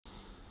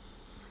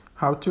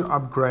How to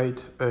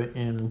upgrade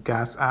in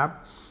Gas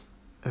app.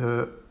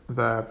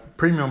 The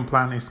premium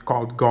plan is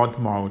called God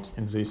Mode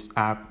in this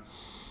app.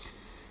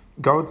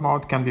 God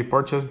Mode can be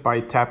purchased by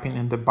tapping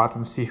in the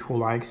button See Who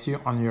Likes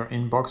You on your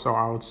inbox or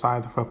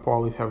outside of a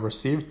poll you have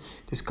received.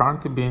 It is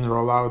currently being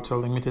rolled out to a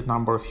limited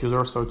number of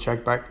users, so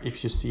check back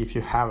if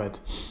you have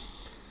it.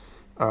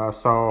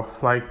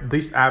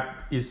 This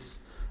app is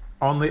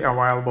only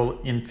available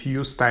in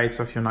few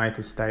states of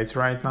United States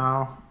right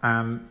now,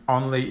 and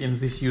only in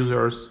these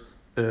users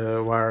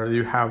where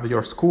you have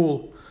your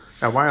school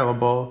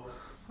available.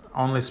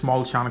 Only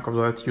small chunk of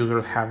that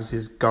user have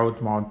this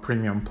God Mode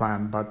premium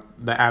plan, but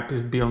the app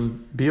is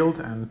being built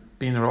and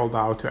being rolled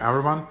out to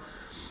everyone.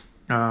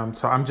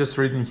 So I'm just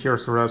reading here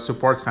through a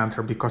support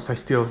center because I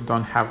still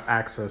don't have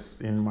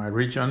access in my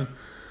region.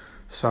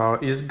 So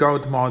is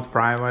God Mode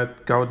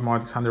private? God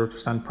Mode is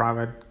 100%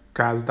 private.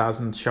 Gas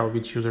doesn't show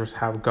which users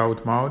have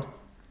God Mode.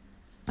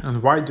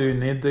 And why do you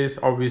need this?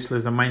 Obviously,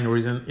 the main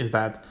reason is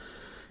that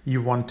you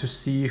want to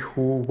see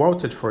who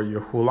voted for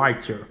you, who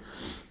liked you.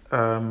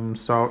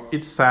 So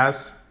it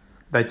says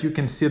that you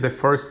can see the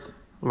first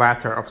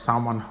letter of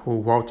someone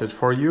who voted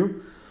for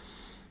you.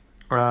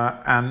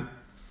 And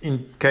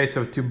in case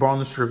of 2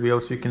 bonus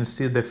reveals, you can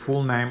see the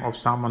full name of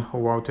someone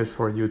who voted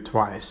for you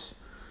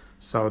twice.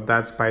 So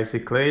that's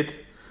basically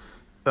it.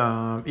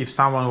 If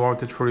someone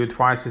voted for you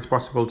twice, it's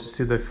possible to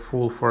see the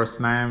full first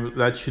name.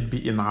 That should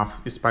be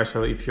enough,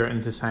 especially if you're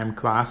in the same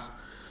class.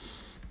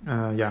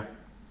 Yeah,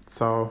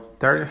 so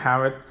there you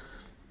have it.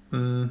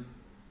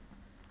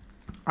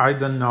 I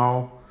don't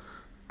know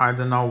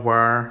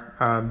where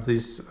what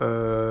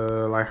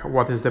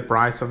is the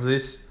price of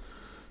this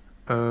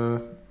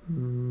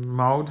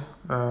mode.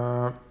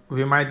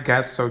 We might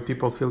guess so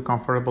people feel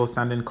comfortable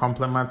sending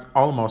compliments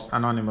almost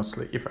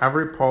anonymously. If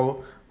every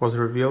poll was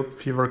revealed,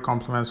 fewer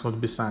compliments would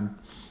be sent.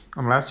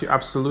 Unless you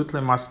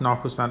absolutely must know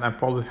who sent a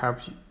poll,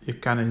 you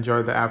can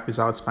enjoy the app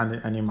without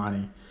spending any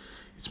money.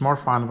 It's more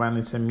fun when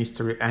it's a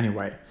mystery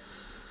anyway.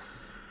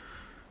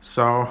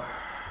 So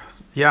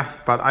yeah,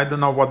 but I don't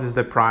know what is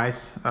the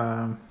price.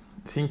 I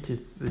think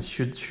it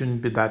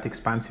shouldn't be that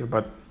expensive,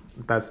 but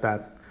that's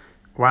that.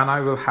 When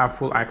I will have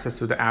full access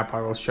to the app,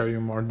 I will show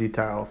you more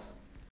details.